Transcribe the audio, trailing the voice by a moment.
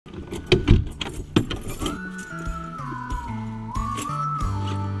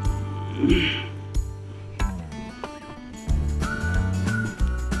Howdy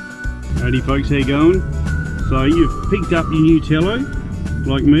folks, how you going? So you've picked up your new Tello,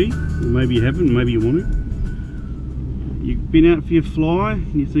 like me, or maybe you haven't, maybe you want to. You've been out for your fly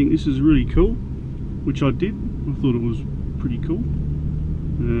and you think this is really cool, which I did. I thought it was pretty cool,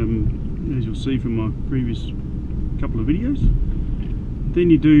 as you'll see from my previous couple of videos. Then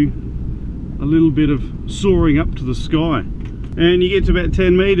you do a little bit of soaring up to the sky, and you get to about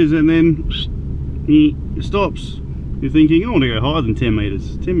 10 meters and then it stops. You're thinking, I want to go higher than 10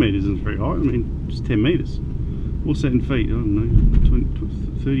 meters. 10 meters isn't very high, I mean, it's 10 meters. What's that in feet? I don't know,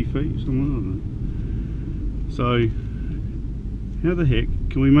 20, 30 feet, somewhere, I don't know. So, how the heck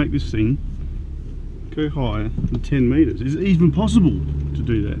can we make this thing go higher than 10 meters? Is it even possible to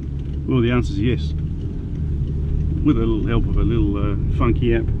do that? Well, the answer is yes. With a little help of a little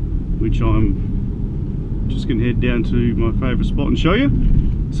funky app, which I'm just going to head down to my favourite spot and show you.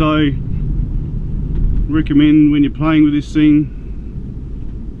 So, recommend when you're playing with this thing,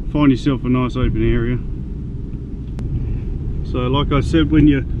 find yourself a nice open area. So like I said, when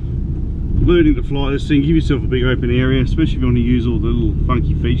you're learning to fly this thing, give yourself a big open area, especially if you want to use all the little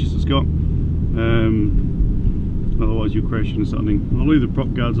funky features it's got. Otherwise you'll crash into something. I'll leave the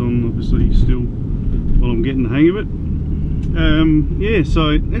prop guards on obviously still while I'm getting the hang of it. Yeah,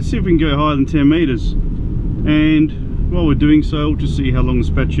 so let's see if we can go higher than 10 meters. And while we're doing so, we'll just see how long this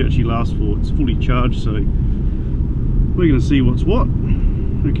battery actually lasts for. It's fully charged, so we're going to see what's what.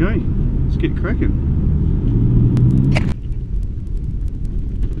 Okay, let's get cracking.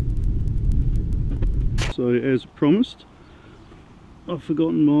 So as promised, I've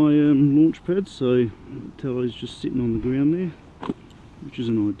forgotten my launch pad, so Tello's just sitting on the ground there, which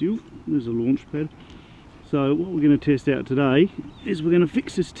isn't ideal. There's a launch pad. So what we're going to test out today is we're going to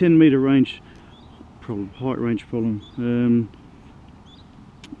fix this 10 meter range problem, height range problem.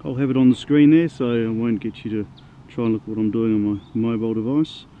 I'll have it on the screen there, so I won't get you to try and look what I'm doing on my mobile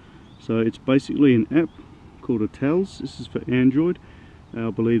device. So it's basically an app called a TELLS. This is for Android.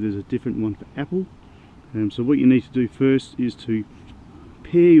 I believe there's a different one for Apple. So what you need to do first is to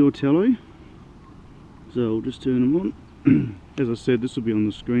pair your Tello. So I'll just turn them on. As I said, this will be on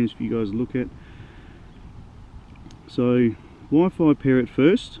the screens for you guys to look at. So Wi-Fi pair it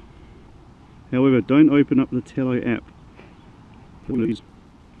first. However, don't open up the Tello app.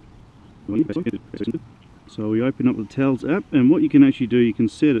 So we open up the TELLS app, and what you can actually do, you can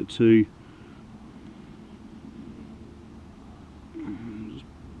set it to, just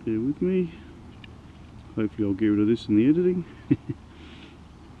bear with me, hopefully I'll get rid of this in the editing.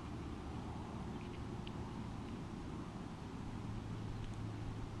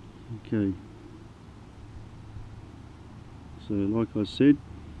 Okay, so like I said,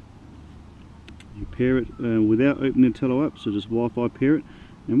 you pair it without opening the Tello app, so just Wi-Fi pair it,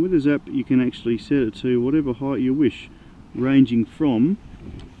 and with this app you can actually set it to whatever height you wish, ranging from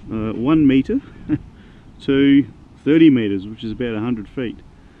 1 meter to 30 meters, which is about 100 feet.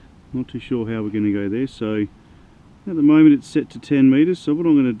 Not too sure how we're going to go there. So at the moment it's set to 10 meters, so what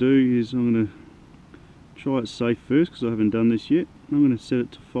I'm going to do is I'm going to try it safe first because I haven't done this yet. I'm going to set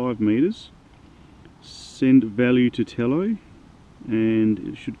it to 5 meters, send value to Tello, and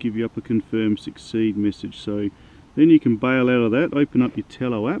it should give you up a confirm succeed message. So then you can bail out of that, open up your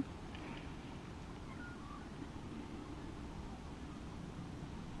Tello app,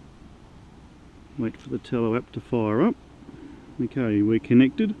 wait for the Tello app to fire up. Okay, we're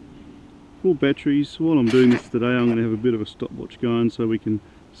connected, full batteries. While I'm doing this today, I'm going to have a bit of a stopwatch going so we can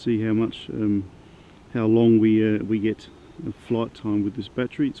see how much, how long we get of flight time with this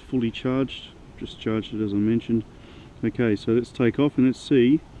battery. It's fully charged, just charged it as I mentioned. Okay, so let's take off and let's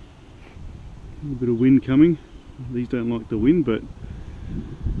see. A little bit of wind coming. These don't like the wind, but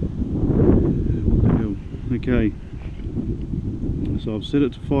what the hell. Okay, so I've set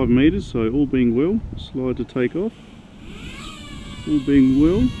it to 5 meters, so all being well, slide to take off. All being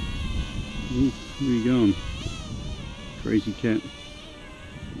well. Ooh, where are you going? Crazy cat.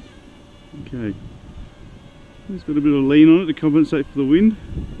 Okay, it's got a bit of lean on it to compensate for the wind.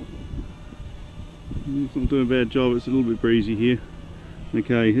 It's not doing a bad job, it's a little bit breezy here.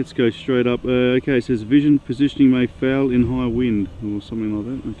 Okay, let's go straight up. Okay, it says vision positioning may fail in high wind, or something like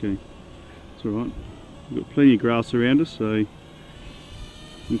that. Okay, it's alright. We've got plenty of grass around us, so...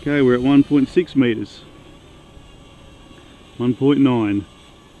 Okay, we're at 1.6 meters. 1.9,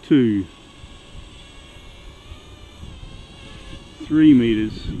 2, 3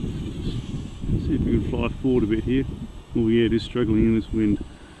 meters. Let's see if we can fly forward a bit here. Oh yeah, it is struggling in this wind.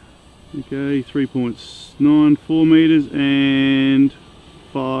 Okay, 3.9, 4 meters and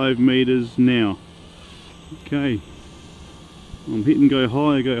 5 meters now. Okay, I'm hitting go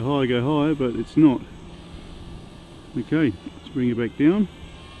higher, go higher, go higher, but it's not. Okay, let's bring it back down.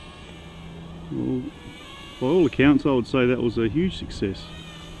 Well, by all accounts, I would say that was a huge success.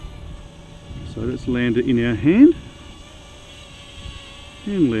 So let's land it in our hand.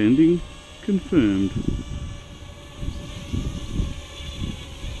 And landing confirmed.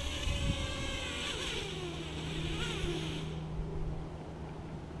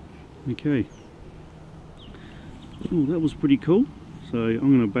 Okay. Oh, that was pretty cool. So I'm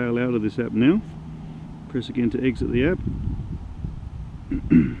going to bail out of this app now. Press again to exit the app.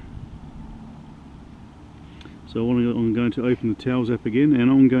 So I'm going to open the Towels app again, and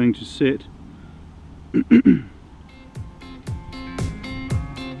I'm going to set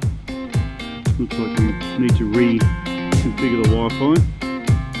looks like we need to reconfigure the Wi-Fi.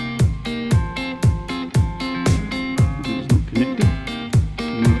 It's not connected.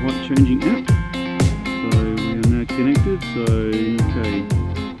 Height changing app. So we are now connected. So okay,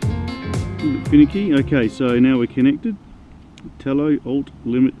 a little bit finicky. Okay, so now we're connected. Tello Alt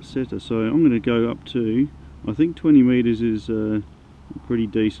Limit Setter. So I'm going to go up to, I think 20 meters is a pretty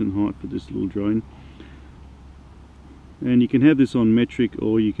decent height for this little drone. And you can have this on metric,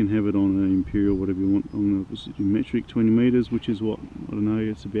 or you can have it on an imperial, whatever you want. I'm going to do metric 20 meters, which is what, I don't know,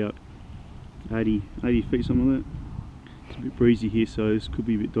 it's about 80 feet, something like that. It's a bit breezy here, so this could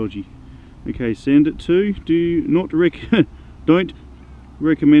be a bit dodgy. Okay, send it to, don't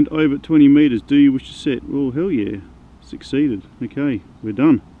recommend over 20 meters. Do you wish to set? Well, hell yeah, succeeded. Okay, we're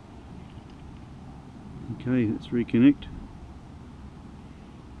done. Okay, let's reconnect.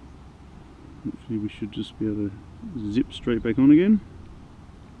 Hopefully we should just be able to zip straight back on again.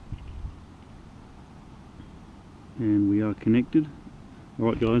 And we are connected.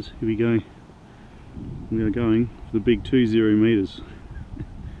 Alright guys, here we go. We are going for the big 20 meters,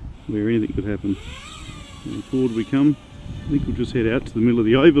 where anything could happen. And forward we come. I think we'll just head out to the middle of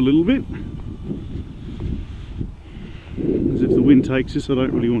the oval a little bit. As if the wind takes us, I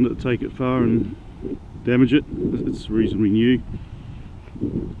don't really want it to take it far and damage it. It's reasonably new.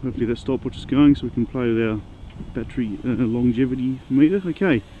 Hopefully that stopwatch is going so we can play with our battery longevity meter.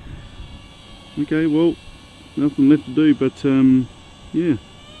 Okay, well, nothing left to do but yeah,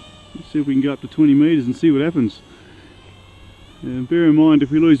 let's see if we can go up to 20 meters and see what happens. Bear in mind,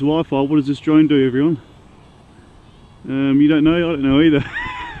 if we lose Wi-Fi, what does this drone do, everyone? You don't know? I don't know either.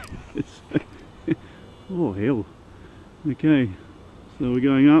 Oh hell. Okay, so we're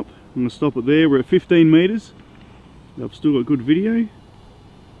going up. I'm going to stop it there. We're at 15 meters. I've still got good video. A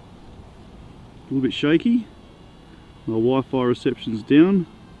little bit shaky. My Wi-Fi reception's down.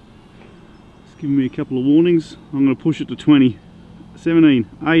 It's giving me a couple of warnings. I'm going to push it to 20, 17,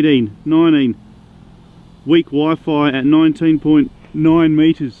 18, 19. Weak Wi-Fi at 19.9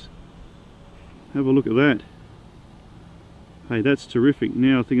 meters. Have a look at that. Hey, that's terrific.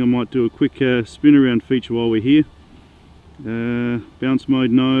 Now I think I might do a quick spin around feature while we're here. Bounce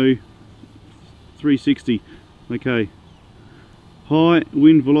mode, no. 360. Okay. High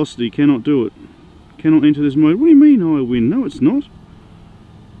wind velocity, cannot do it. Cannot enter this mode. What do you mean high wind? No, it's not.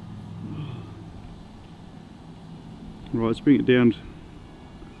 Right, let's bring it down.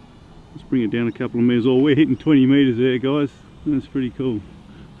 Let's bring it down a couple of meters. Oh, we're hitting 20 meters there, guys. That's pretty cool.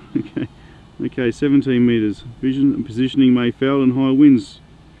 Okay. Okay, 17 meters. Vision and positioning may fail in high winds.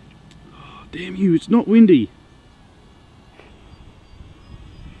 Oh, damn you, it's not windy.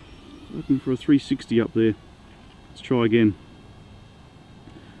 Looking for a 360 up there. Let's try again.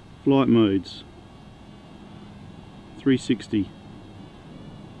 Flight modes. 360.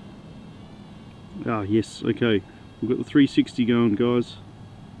 Ah, yes, okay. We've got the 360 going, guys.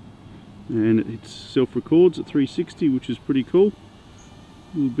 And it self-records at 360, which is pretty cool.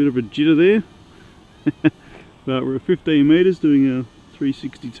 A little bit of a jitter there. But we're at 15 meters doing a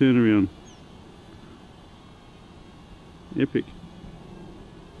 360 turnaround. Epic.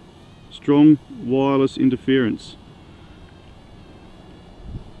 Strong wireless interference.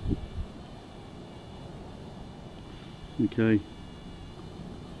 Okay,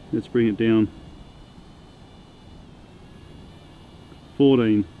 let's bring it down.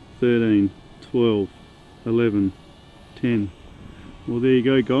 14, 13, 12, 11, 10. Well, there you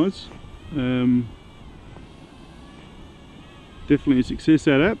go, guys. Definitely a success,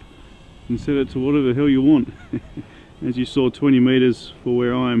 that app. You can set it to whatever the hell you want. As you saw, 20 meters for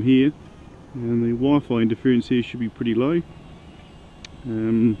where I am here, and the Wi-Fi interference here should be pretty low.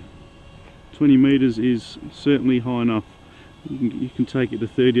 20 meters is certainly high enough. You can take it to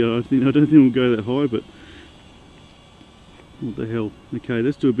 30. I don't think we'll go that high, but what the hell. Okay,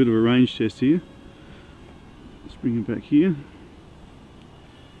 let's do a bit of a range test here. Let's bring it back here.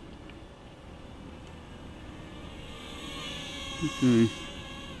 Okay,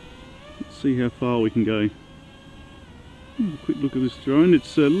 let's see how far we can go. Have a quick look at this drone.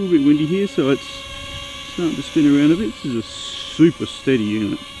 It's a little bit windy here, so it's starting to spin around a bit. This is a super steady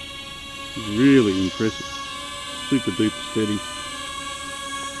unit. Really impressive. Super duper steady.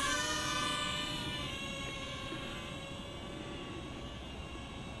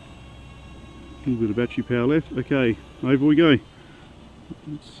 A little bit of battery power left. Okay, over we go.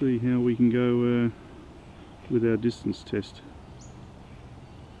 Let's see how we can go with our distance test.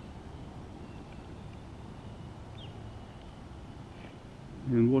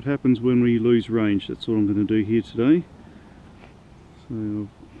 And what happens when we lose range? That's what I'm going to do here today. So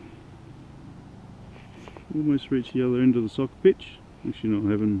I've almost reached the other end of the socket pitch. Actually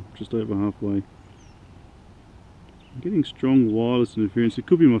not, having just over halfway. I'm getting strong wireless interference. It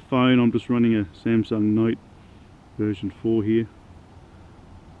could be my phone. I'm just running a Samsung Note version 4 here.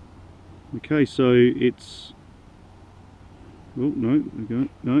 Okay, so it's... oh no, there we go.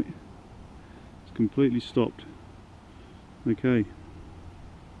 No, it's completely stopped. Okay,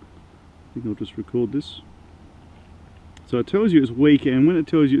 I think I'll just record this. So it tells you it's weak, and when it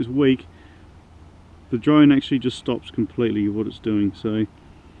tells you it's weak, the drone actually just stops completely what it's doing, so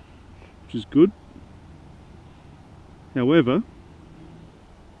which is good. However,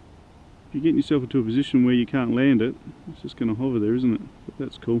 if you're getting yourself into a position where you can't land it, it's just going to hover there, isn't it? But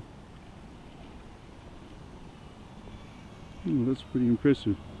that's cool. Oh, that's pretty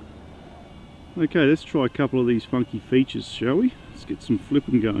impressive. Okay, let's try a couple of these funky features, shall we? Let's get some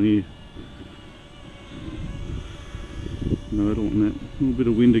flipping going here. No, I don't want that. A little bit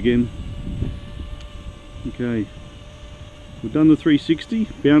of wind again. Okay, we've done the 360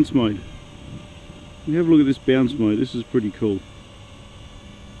 bounce mode. Have a look at this bounce mode. This is pretty cool.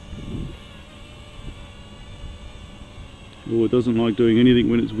 Oh, it doesn't like doing anything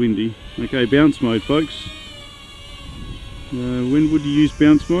when it's windy. Okay, bounce mode, folks. When would you use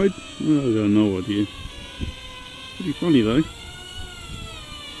bounce mode? Oh, I've got no idea. Pretty funny though.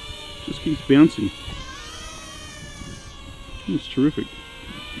 Just keeps bouncing. It's terrific.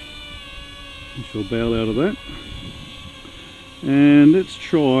 I shall bail out of that. And let's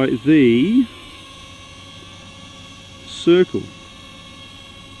try the circle.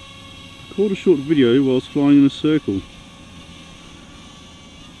 Record a short video whilst flying in a circle.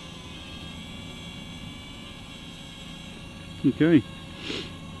 Okay,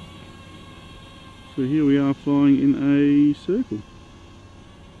 so here we are flying in a circle.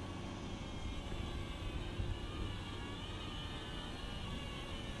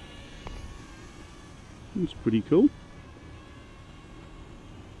 That's pretty cool.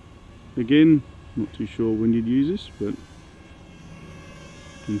 Again, not too sure when you'd use this, but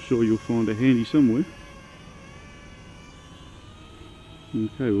I'm sure you'll find it handy somewhere.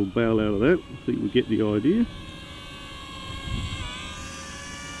 Okay, we'll bail out of that. I think we get the idea.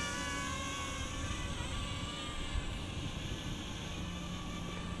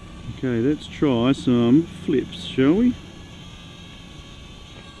 Okay, let's try some flips, shall we?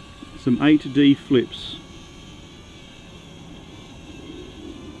 Some 8D flips.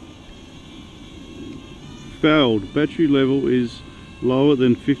 Failed. Battery level is lower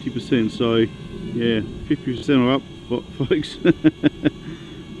than 50%, so yeah, 50% or up, folks.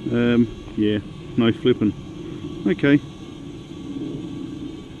 Yeah, no flipping. Okay,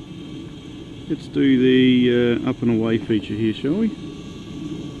 let's do the up and away feature here, shall we?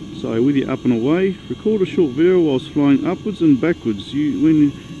 So with your up and away, record a short video whilst flying upwards and backwards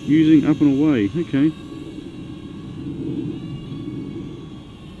when using up and away. Okay.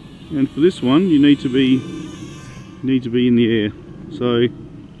 And for this one, you need to be in the air. So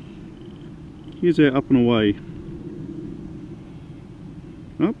here's our up and away.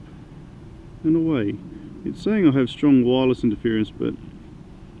 Up and away. It's saying I have strong wireless interference, but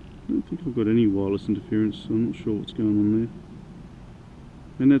I don't think I've got any wireless interference, so I'm not sure what's going on there.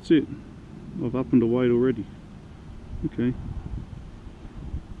 And that's it. I've up and away already. Okay.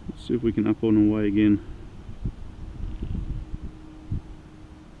 Let's see if we can up and away again.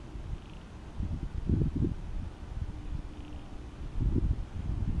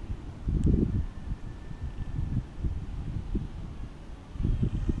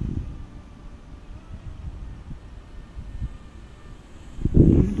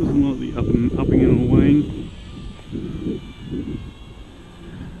 It doesn't like the upping and awaying.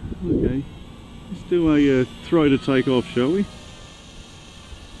 Okay, let's do a throw to take off, shall we?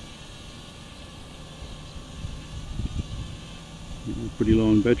 We're pretty low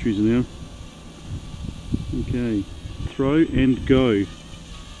on batteries now. Okay, throw and go.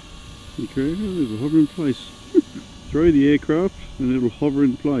 Okay, oh, it'll hover in place. Throw the aircraft and it'll hover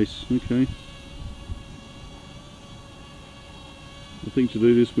in place. Okay. think to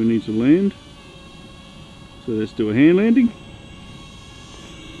do this we need to land. So let's do a hand landing.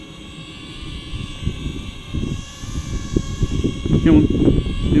 Come on,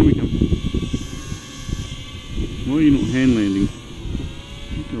 here we come. Why are you not hand landing? I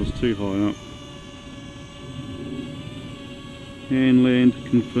think I was too high up. Hand land,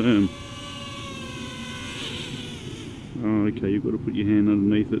 confirm. Oh, okay, you've got to put your hand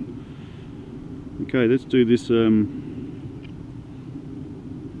underneath it. Okay, let's do this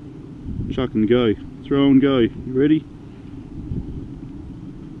chuck and go. Throw and go. You ready?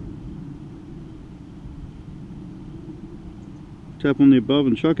 Tap on the above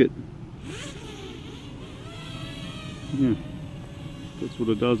and chuck it. Yeah, that's what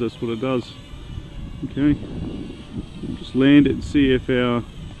it does, that's what it does. Okay, just land it and see if our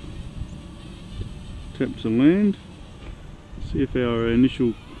tap to land. See if our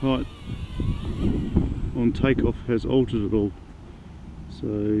initial height on takeoff has altered at all. So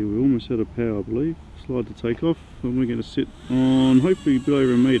we're almost out of power, I believe. Slide to take off, and we're going to sit on hopefully a bit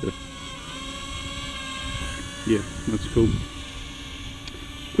over a metre. Yeah, that's cool.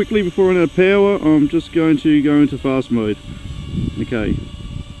 Quickly before I run out of power, I'm just going to go into fast mode. Okay,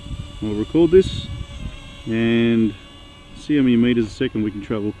 I'll record this and see how many meters a second we can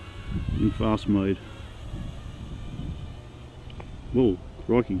travel in fast mode. Whoa,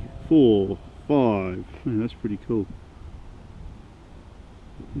 crikey, 4, 5, man, that's pretty cool.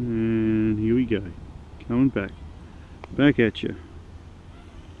 And here we go, coming back at you.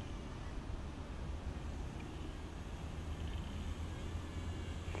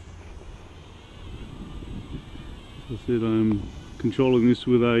 As I said, I'm controlling this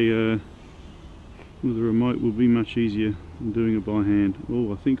with a remote will be much easier than doing it by hand.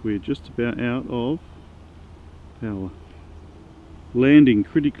 Oh, I think we're just about out of power. Landing,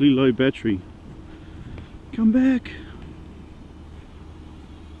 critically low battery. Come back.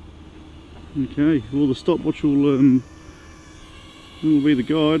 Okay, well the stopwatch will be the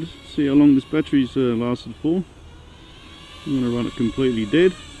guide. See how long this battery's lasted for. I'm going to run it completely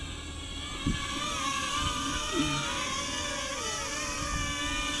dead.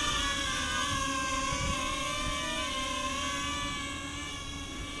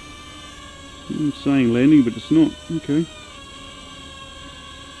 I'm saying landing, but it's not. Okay.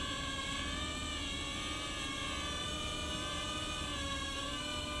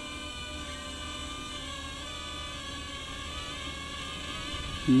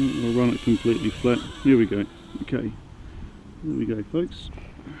 I'll run it completely flat. Here we go. Okay. There we go, folks.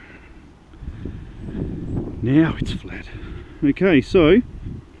 Now it's flat. Okay, so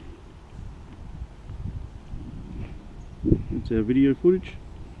that's our video footage.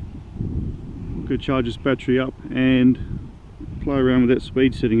 I'm going to charge this battery up and play around with that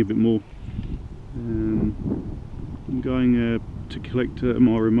speed setting a bit more. I'm going to collect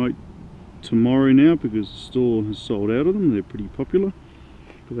my remote tomorrow now because the store has sold out of them. They're pretty popular.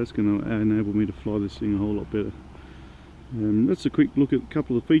 But that's going to enable me to fly this thing a whole lot better. That's a quick look at a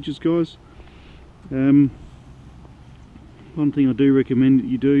couple of features, guys. One thing I do recommend that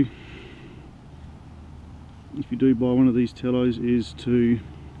you do, if you do buy one of these Tellos, is to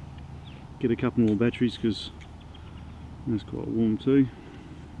get a couple more batteries, because that's quite warm too.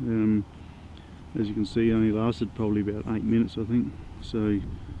 As you can see, only lasted probably about 8 minutes, I think. So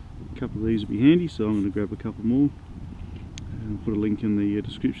a couple of these would be handy, so I'm going to grab a couple more. I'll put a link in the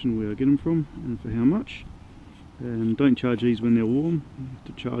description where I get them from and for how much. And don't charge these when they're warm, you have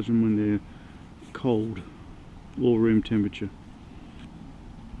to charge them when they're cold or room temperature.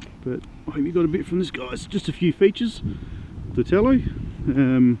 But I hope you got a bit from this, guys. Just a few features of the Tello.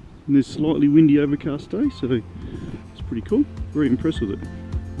 There's slightly windy, overcast day, so it's pretty cool. Very impressed with it.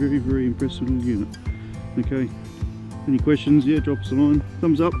 Very, very impressed with the unit. Okay, any questions? Yeah, drop us a line.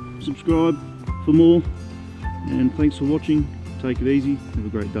 Thumbs up, subscribe for more. And thanks for watching. Take it easy. Have a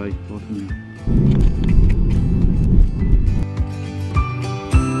great day. Bye for now.